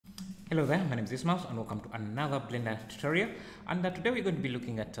Hello there, my name is Ismail and welcome to another Blender tutorial. And today we're going to be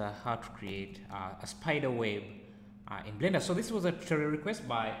looking at how to create a spider web in Blender. So this was a tutorial request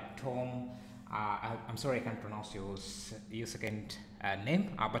by Tom. I'm sorry I can't pronounce your second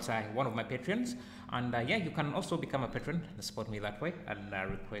name, but one of my patrons. And yeah, you can also become a patron and support me that way and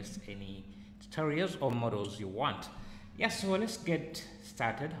request any tutorials or models you want. Yeah, so let's get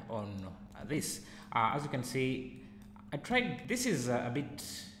started on this. As you can see, I tried, this is a bit,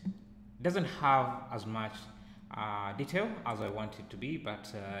 doesn't have as much detail as I want it to be,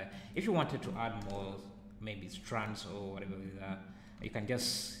 but if you wanted to add more, maybe strands or whatever, you can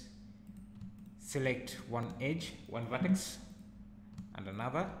just select one edge, one vertex and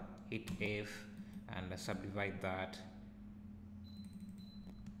another, hit F and subdivide that.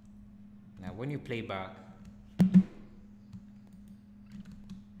 Now when you play back,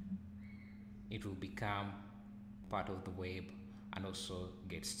 it will become part of the web and also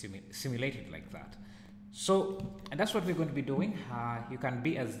get simulated like that. So, and that's what we're going to be doing. You can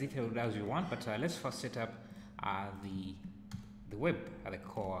be as detailed as you want, but let's first set up the web, the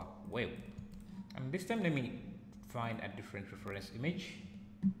core web. And this time let me find a different reference image.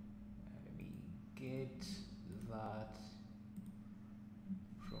 Let me get that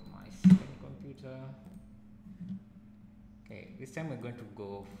from my second computer. Okay, this time we're going to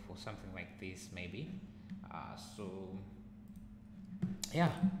go for something like this maybe. So yeah,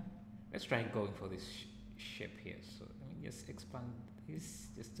 let's try going for this shape here. So let me just expand this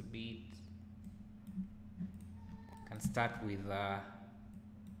just a bit. Can start with the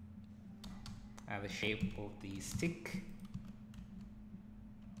shape of the stick.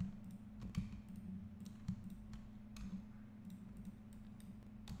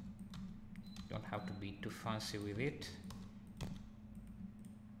 Don't have to be too fancy with it.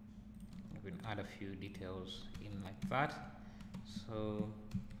 You can add a few details in like that. So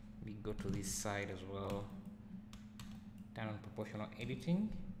we go to this side as well, turn on proportional editing,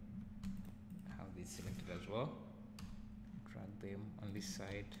 have this selected as well, drag them on this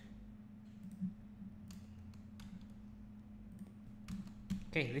side.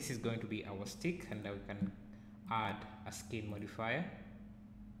 Okay, this is going to be our stick, and now we can add a skin modifier,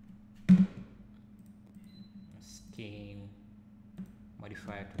 to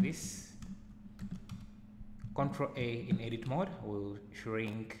this. Control A in edit mode will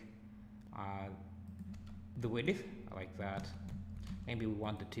shrink the width like that. Maybe we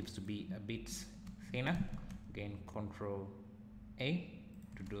want the tips to be a bit thinner. Again, Control A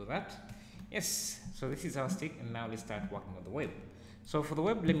to do that. Yes, so this is our stick, and now let's start working on the web. So for the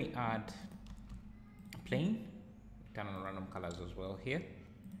web, let me add a plane, turn on random colors as well here.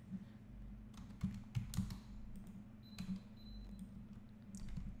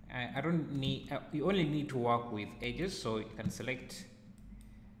 I don't need, you only need to work with edges, so you can select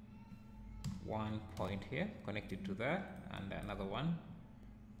one point here, connect it to there, and another one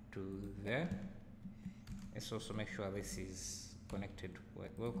to there. Let's also make sure this is connected,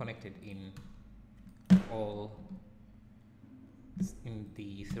 well connected in all, in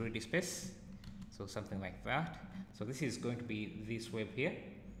the 3D space, so something like that. So this is going to be this web here,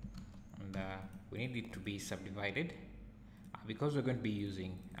 and we need it to be subdivided, because we're going to be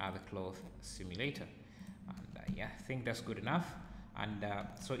using the cloth simulator. And yeah, I think that's good enough. And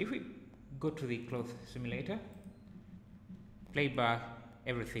so if we go to the cloth simulator, play back,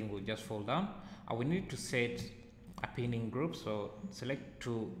 everything will just fall down. We need to set a pinning group, so select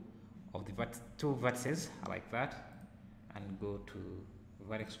two of the two vertices like that, and go to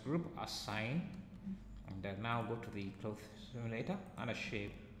vertex group, assign, and now go to the cloth simulator and a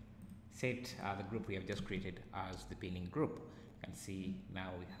shape. Set the group we have just created as the pinning group. You can see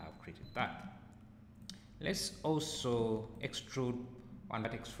now we have created that. Let's also extrude one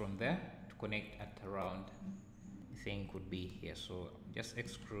vertex from there to connect at around, I think would be here. So just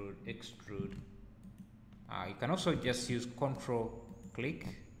extrude. You can also just use Control click,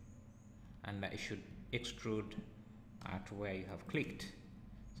 and it should extrude to where you have clicked,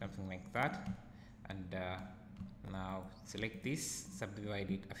 something like that. And now select this,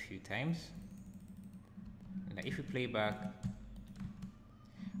 subdivide it a few times, and if you play back,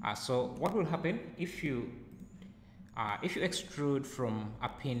 so what will happen if you extrude from a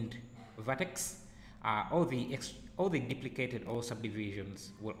pinned vertex, all the duplicated or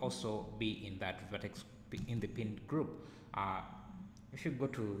subdivisions will also be in that vertex, in the pinned group. If you go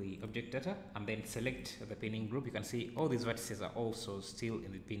to the object data and then select the pinning group, you can see all these vertices are also still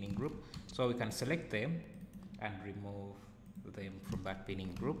in the pinning group, so we can select them and remove them from that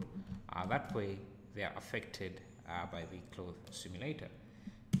pinning group. That way they are affected by the cloth simulator.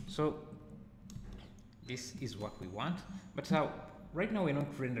 So this is what we want, but right now we're not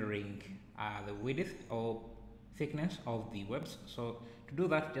rendering the width or thickness of the webs. So to do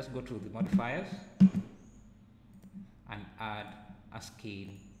that, just go to the modifiers and add a scale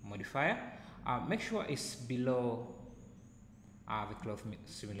modifier. Make sure it's below the cloth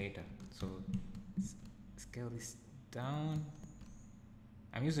simulator. So scale this down.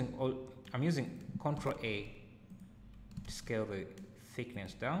 I'm using Ctrl A to scale the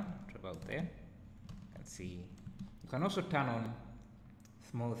thickness down to about there. Let's see. You can also turn on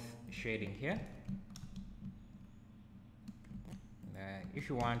smooth shading here. If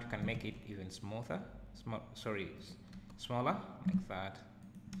you want, you can make it even smoother. Smaller, like that.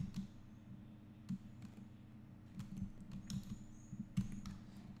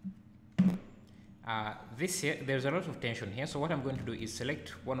 This here, there's a lot of tension here. So what I'm going to do is select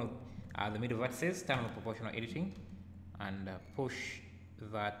one of the middle vertices, turn on proportional editing, and push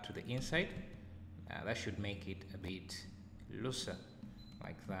that to the inside. That should make it a bit looser,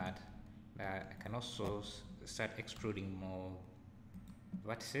 like that. I can also start extruding more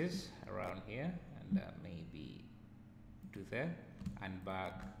vertices around here, and maybe to there and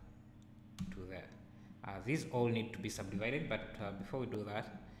back to there. These all need to be subdivided, but before we do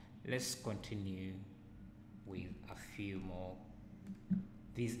that, let's continue with a few more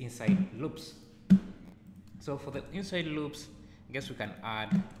these inside loops. So for the inside loops, I guess we can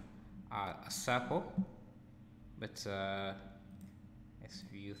add a circle, but let's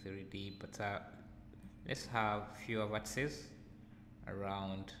view 3D, but let's have fewer vertices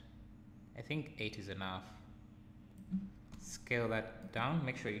around. I think 8 is enough. Scale that down,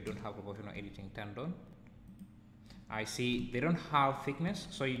 make sure you don't have proportional editing turned on. I see they don't have thickness,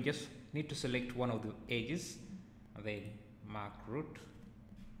 so you just need to select one of the edges and then mark root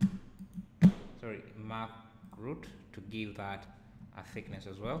to give that a thickness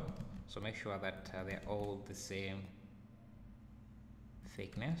as well. So make sure that they're all the same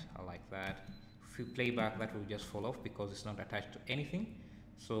thickness. I like that. If you play back, that will just fall off because it's not attached to anything.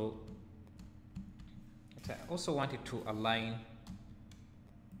 So I also wanted to align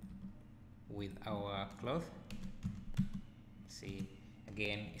with our cloth. See,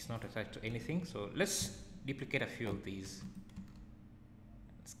 again, it's not attached to anything, so let's duplicate a few of these,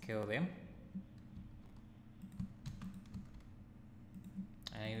 scale them,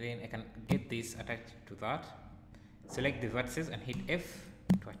 and then I can get this attached to that. Select the vertices and hit F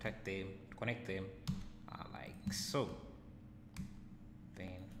to attach them, to connect them, like so.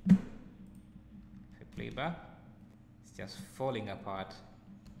 Then if I play back, it's just falling apart.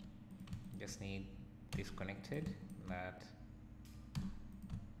 Just need this connected, that.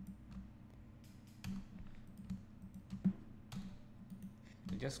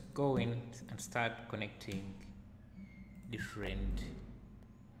 Just go in and start connecting different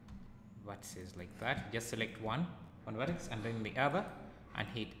vertices like that. Just select one vertex and then the other and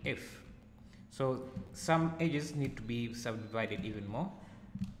hit F. So some edges need to be subdivided even more.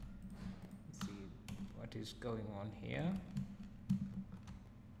 Let's see what is going on here.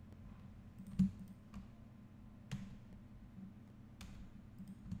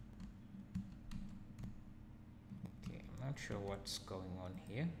 Not sure what's going on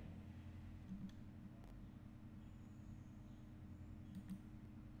here.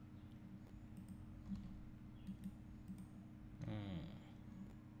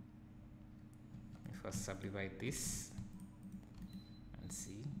 If I subdivide this and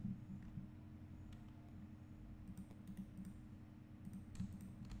see.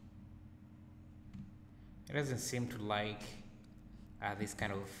 It doesn't seem to like this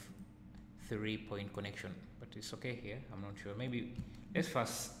kind of 3-point connection, but it's okay here. I'm not sure. Maybe let's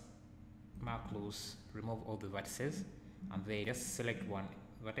first mark loose, remove all the vertices, and then just select one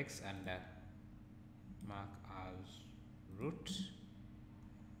vertex and mark as root,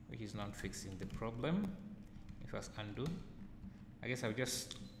 which is not fixing the problem. If I undo, I guess I'll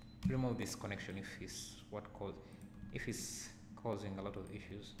just remove this connection if it's causing a lot of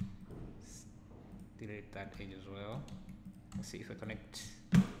issues. Delete that edge as well. Let's see if I connect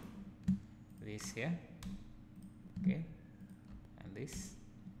this here, okay, and this,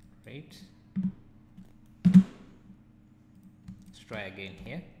 right. Let's try again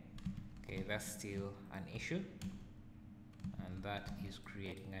here. Okay, that's still an issue, and that is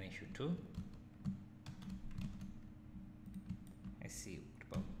creating an issue too. Let's see,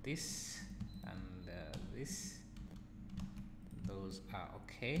 what about this and this? Those are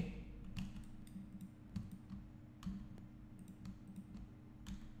okay.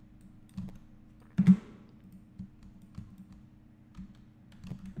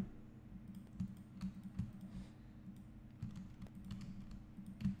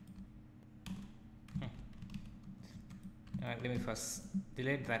 let me first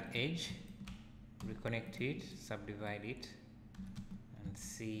delete that edge, reconnect it, subdivide it, and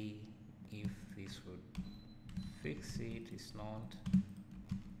see if this would fix it. It's not.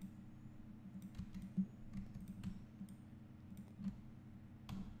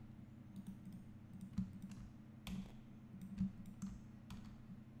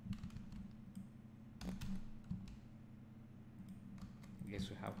 Guess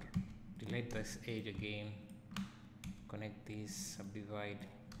we have to delete this edge again, connect this, subdivide,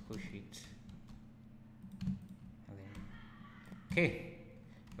 push it, and then okay,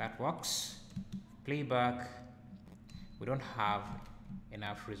 that works. Playback, we don't have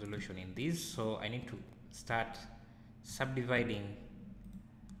enough resolution in this, so I need to start subdividing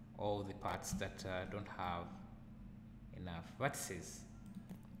all the parts that don't have enough vertices,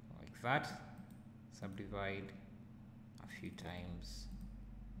 like that. Subdivide a few times.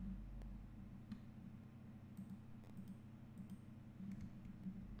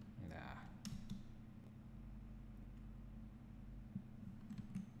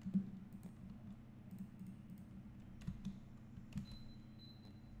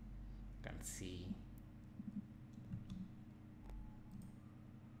 See,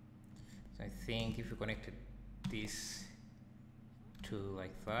 so I think if you connected this to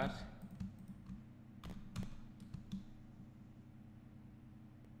like that,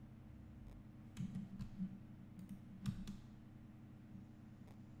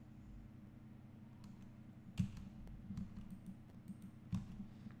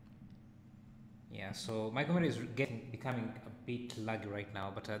 yeah, so my computer is becoming a bit laggy right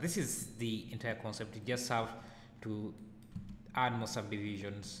now, but this is the entire concept. You just have to add more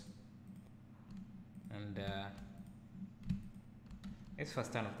subdivisions, and let's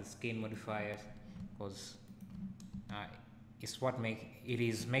first turn off the skin modifier, because it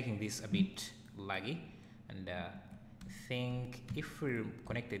is making this a bit laggy. And I think if we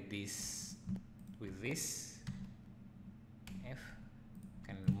connected this with this, F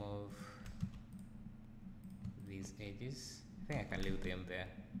can remove these edges. I think I can leave them there.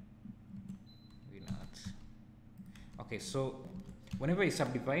 Maybe not. Okay, so whenever you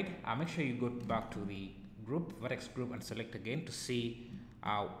subdivide, make sure you go back to the group, vertex group, and select again to see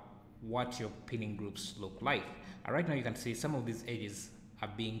what your pinning groups look like. Right now you can see some of these edges are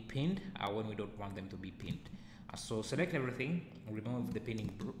being pinned when we don't want them to be pinned. So select everything, remove the pinning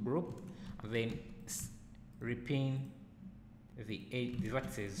group, and then repin the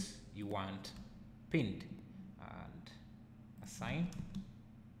vertices you want pinned, and assign.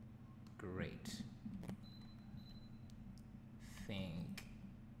 Great. Think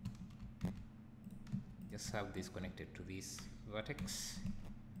just have this connected to this vertex,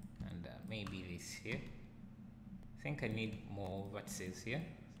 and maybe this here. I think I need more vertices here,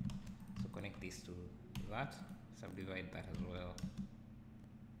 so connect this to that, subdivide that as well.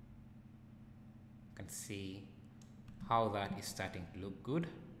 You can see how that is starting to look good.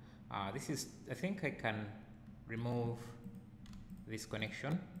 I think I can remove this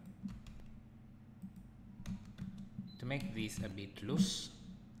connection to make this a bit loose.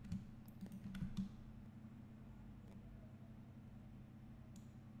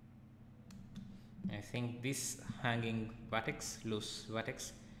 I think this hanging vertex, loose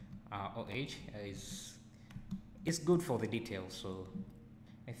vertex, or edge is good for the detail. So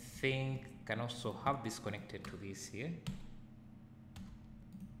I think I can also have this connected to this here.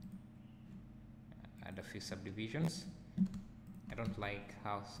 Add a few subdivisions. I don't like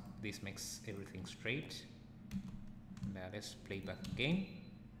how this makes everything straight. And, let's play back again.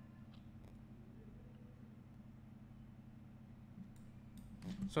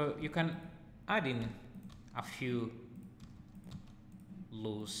 So you can add in a few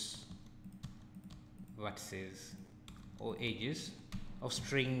loose vertices or edges of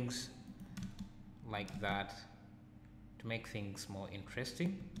strings like that to make things more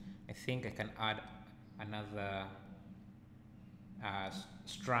interesting. I think I can add another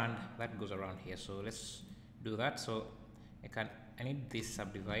strand that goes around here, so let's do that. So I need this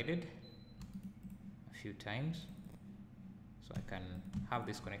subdivided a few times, so I can have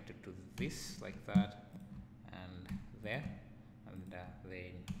this connected to this like that, and there, and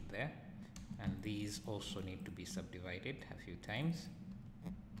then there, and these also need to be subdivided a few times.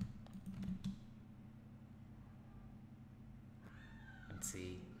 Let's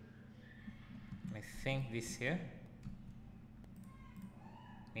see, I think this here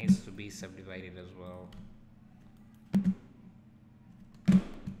needs to be subdivided as well.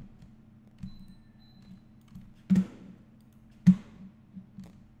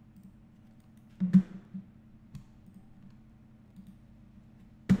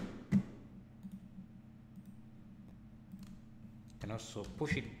 can also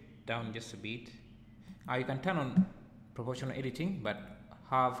push it down just a bit. You can turn on proportional editing, but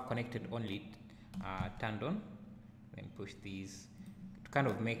have connected only turned on, then push these to kind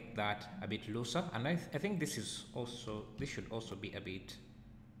of make that a bit looser. And I think this should also be a bit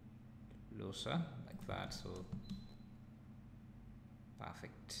looser like that. So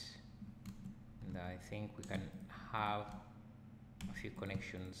perfect. And I think we can have a few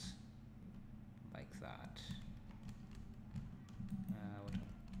connections like that.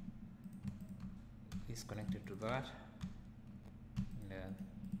 Is connected to that, and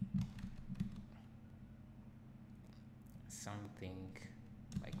something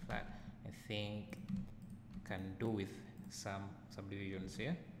like that. I think can do with some subdivisions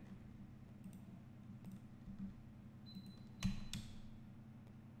here.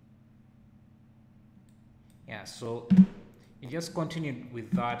 Yeah, so you just continue with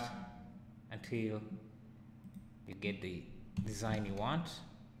that until you get the design you want.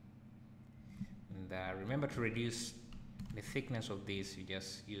 And remember to reduce the thickness of this. You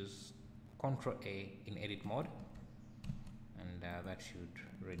just use Ctrl A in edit mode, and that should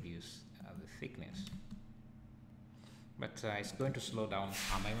reduce the thickness. But it's going to slow down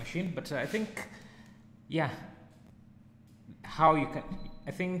on my machine. But I think, yeah, how you can,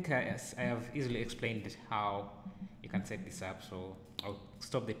 I think yes, I have easily explained how you can set this up. So I'll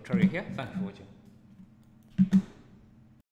stop the tutorial here. Thank you for watching.